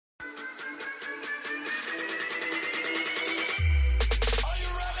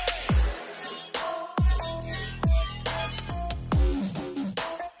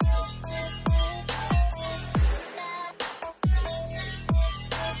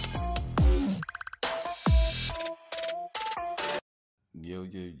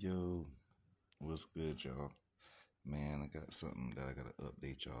Yo, what's good, y'all? Man, I got something that I gotta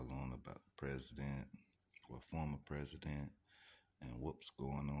update y'all on about the president, or former president, and what's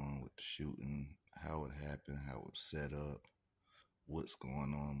going on with the shooting, how it happened, how it was set up, what's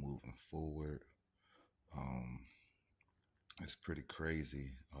going on moving forward. Um, it's pretty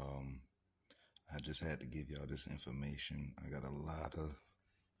crazy. I just had to give y'all this information. I got a lot of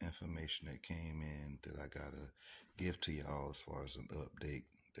information that came in that I gotta give to y'all as far as an update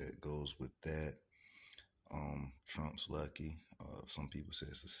that goes with that. Trump's lucky. Some people say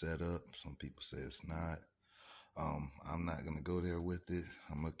it's a setup. Some people say it's not. I'm not going to go there with it.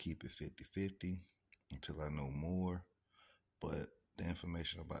 I'm going to keep it 50-50 until I know more. But the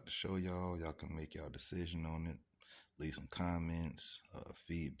information I'm about to show y'all can make y'all decision on it. Leave some comments,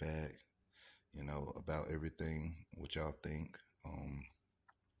 feedback, about everything, what y'all think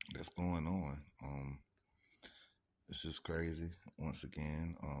that's going on. This is crazy. Once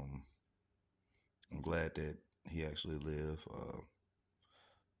again, I'm glad that he actually lived.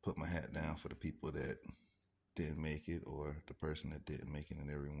 Put my hat down for the people that didn't make it, or the person that didn't make it, and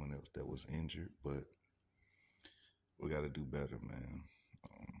everyone else that was injured. But we got to do better, man.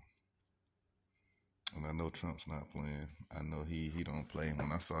 And I know Trump's not playing. I know he don't play.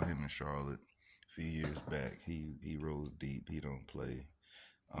 When I saw him in Charlotte a few years back, he rose deep. He don't play.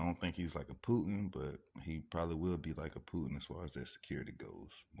 I don't think he's like a Putin, but he probably will be like a Putin as far as that security goes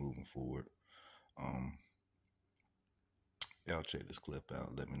moving forward. Y'all check this clip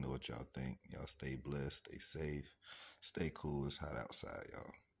out. Let me know what y'all think. Y'all stay blessed, stay safe, stay cool. It's hot outside,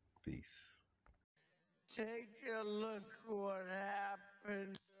 y'all. Peace. Take a look what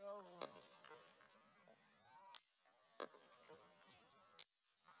happened.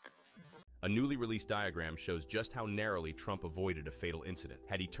 A newly released diagram shows just how narrowly Trump avoided a fatal incident.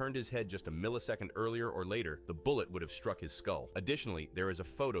 Had he turned his head just a millisecond earlier or later, the bullet would have struck his skull. Additionally, there is a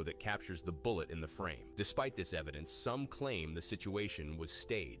photo that captures the bullet in the frame. Despite this evidence, some claim the situation was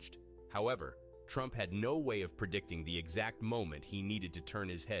staged. However, Trump had no way of predicting the exact moment he needed to turn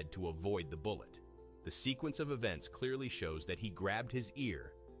his head to avoid the bullet. The sequence of events clearly shows that he grabbed his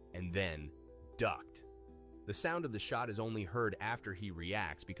ear and then ducked. The sound of the shot is only heard after he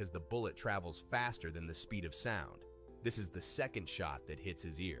reacts because the bullet travels faster than the speed of sound. This is the second shot that hits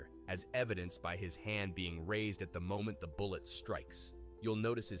his ear, as evidenced by his hand being raised at the moment the bullet strikes. You'll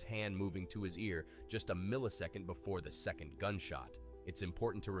notice his hand moving to his ear just a millisecond before the second gunshot. It's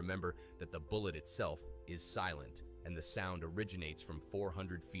important to remember that the bullet itself is silent, and the sound originates from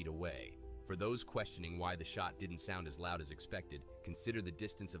 400 feet away. For those questioning why the shot didn't sound as loud as expected, consider the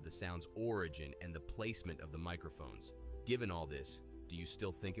distance of the sound's origin and the placement of the microphones. Given all this, do you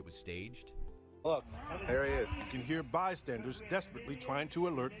still think it was staged? Look, there he is. You can hear bystanders desperately trying to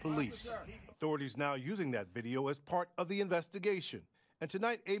alert police. Authorities now using that video as part of the investigation. And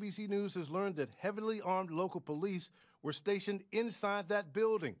tonight, ABC News has learned that heavily armed local police were stationed inside that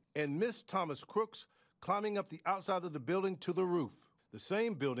building and missed Thomas Crooks climbing up the outside of the building to the roof. The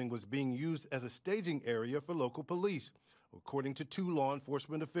same building was being used as a staging area for local police, according to 2 law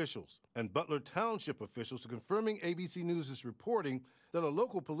enforcement officials. And Butler Township officials are confirming ABC News' reporting that a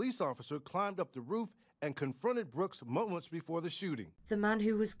local police officer climbed up the roof and confronted Brooks moments before the shooting. The man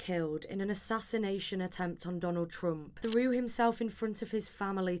who was killed in an assassination attempt on Donald Trump threw himself in front of his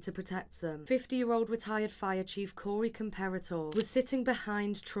family to protect them. 50-year-old retired Fire Chief Corey Comperator was sitting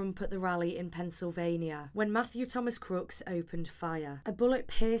behind Trump at the rally in Pennsylvania when Matthew Thomas Crooks opened fire. A bullet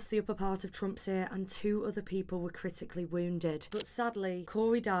pierced the upper part of Trump's ear and 2 other people were critically wounded. But sadly,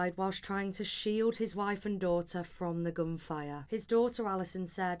 Corey died whilst trying to shield his wife and daughter from the gunfire. His daughter Allison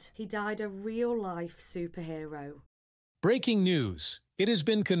said he died a real-life superhero. Breaking news. It has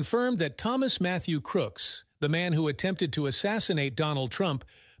been confirmed that Thomas Matthew Crooks, the man who attempted to assassinate Donald Trump,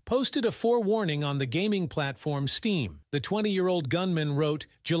 posted a forewarning on the gaming platform Steam. The 20-year-old gunman wrote,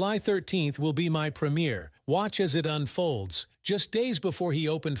 "July 13th will be my premiere. Watch as it unfolds," just days before he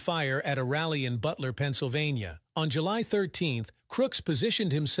opened fire at a rally in Butler, Pennsylvania. On July 13th, Crooks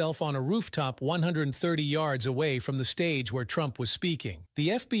positioned himself on a rooftop 130 yards away from the stage where Trump was speaking. The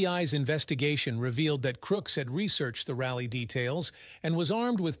FBI's investigation revealed that Crooks had researched the rally details and was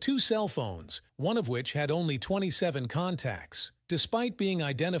armed with 2 cell phones, one of which had only 27 contacts. Despite being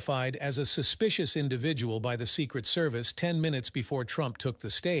identified as a suspicious individual by the Secret Service 10 minutes before Trump took the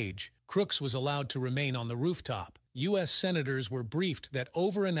stage, Crooks was allowed to remain on the rooftop. U.S. senators were briefed that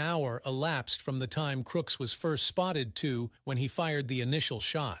over an hour elapsed from the time Crooks was first spotted to when he fired the initial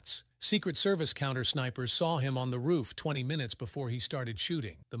shots. Secret Service counter-snipers saw him on the roof 20 minutes before he started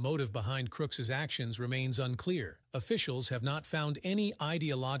shooting. The motive behind Crooks's actions remains unclear. Officials have not found any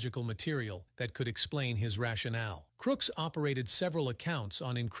ideological material that could explain his rationale. Crooks operated several accounts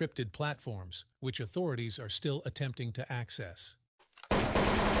on encrypted platforms, which authorities are still attempting to access.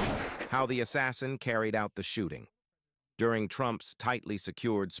 How the assassin carried out the shooting. During Trump's tightly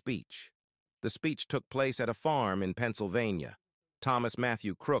secured speech. The speech took place at a farm in Pennsylvania. Thomas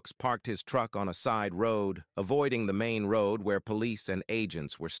Matthew Crooks parked his truck on a side road, avoiding the main road where police and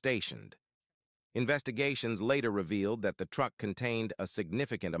agents were stationed. Investigations later revealed that the truck contained a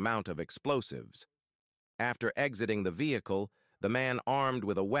significant amount of explosives. After exiting the vehicle, the man armed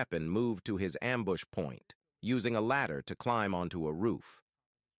with a weapon moved to his ambush point, using a ladder to climb onto a roof.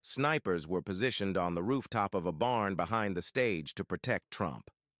 Snipers were positioned on the rooftop of a barn behind the stage to protect Trump.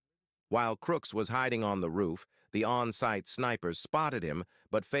 While Crooks was hiding on the roof, the on-site snipers spotted him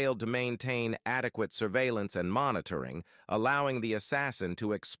but failed to maintain adequate surveillance and monitoring, allowing the assassin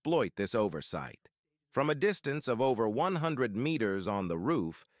to exploit this oversight. From a distance of over 100 meters on the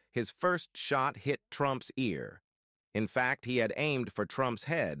roof, his first shot hit Trump's ear. In fact, he had aimed for Trump's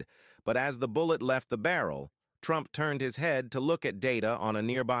head, but as the bullet left the barrel, Trump turned his head to look at data on a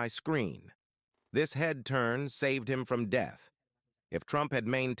nearby screen. This head turn saved him from death. If Trump had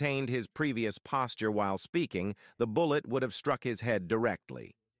maintained his previous posture while speaking, the bullet would have struck his head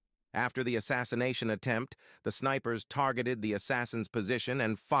directly. After the assassination attempt, the snipers targeted the assassin's position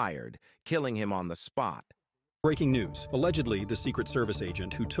and fired, killing him on the spot. Breaking news. Allegedly, the Secret Service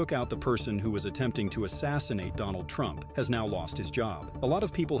agent who took out the person who was attempting to assassinate Donald Trump has now lost his job. A lot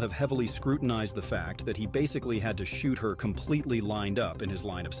of people have heavily scrutinized the fact that he basically had to shoot her completely lined up in his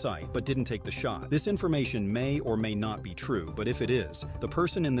line of sight, but didn't take the shot. This information may or may not be true, but if it is, the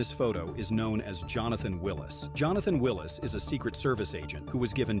person in this photo is known as Jonathan Willis. Jonathan Willis is a Secret Service agent who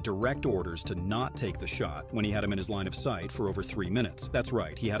was given direct orders to not take the shot when he had him in his line of sight for over 3 minutes. That's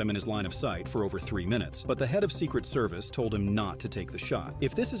right, he had him in his line of sight for over 3 minutes. But the head of Secret Service told him not to take the shot.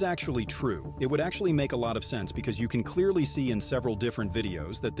 If this is actually true, it would actually make a lot of sense because you can clearly see in several different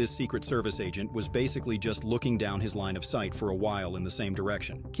videos that this Secret Service agent was basically just looking down his line of sight for a while in the same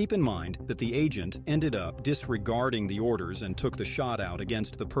direction. Keep in mind that the agent ended up disregarding the orders and took the shot out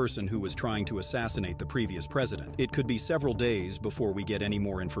against the person who was trying to assassinate the previous president. It could be several days before we get any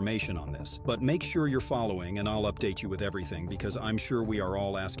more information on this. But make sure you're following and I'll update you with everything because I'm sure we are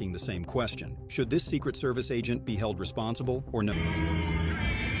all asking the same question. Should this Secret Service agent be held responsible or no?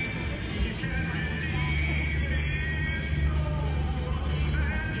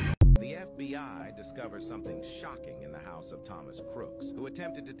 The FBI discovers something shocking in the house of Thomas Crooks, who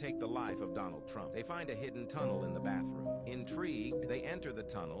attempted to take the life of Donald Trump. They find a hidden tunnel in the bathroom. Intrigued, they enter the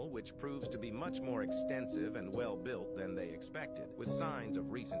tunnel, which proves to be much more extensive and well-built than they expected, with signs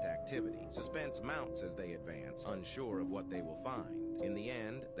of recent activity. Suspense mounts as they advance, unsure of what they will find. In the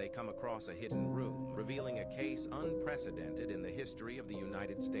end, they come across a hidden room, revealing a case unprecedented in the history of the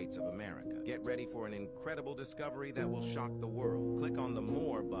United States of America. Get ready for an incredible discovery that will shock the world. Click on the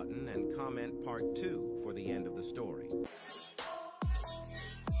More button and comment Part 2 for the end of the story.